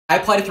I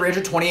applied to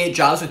 328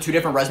 jobs with 2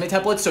 different resume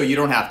templates, so you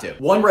don't have to.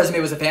 One resume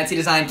was a fancy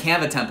design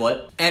Canva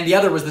template, and the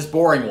other was this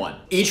boring one.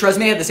 Each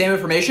resume had the same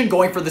information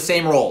going for the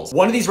same roles.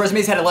 One of these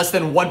resumes had a less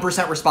than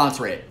 1%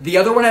 response rate. The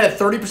other one had a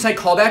 30%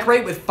 callback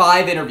rate with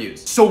 5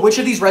 interviews. So which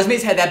of these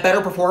resumes had that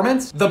better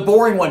performance? The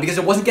boring one, because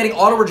it wasn't getting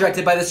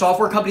auto-rejected by the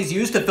software companies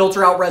use to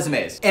filter out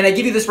resumes. And I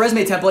give you this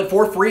resume template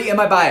for free in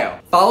my bio.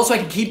 Follow so I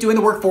can keep doing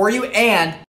the work for you, and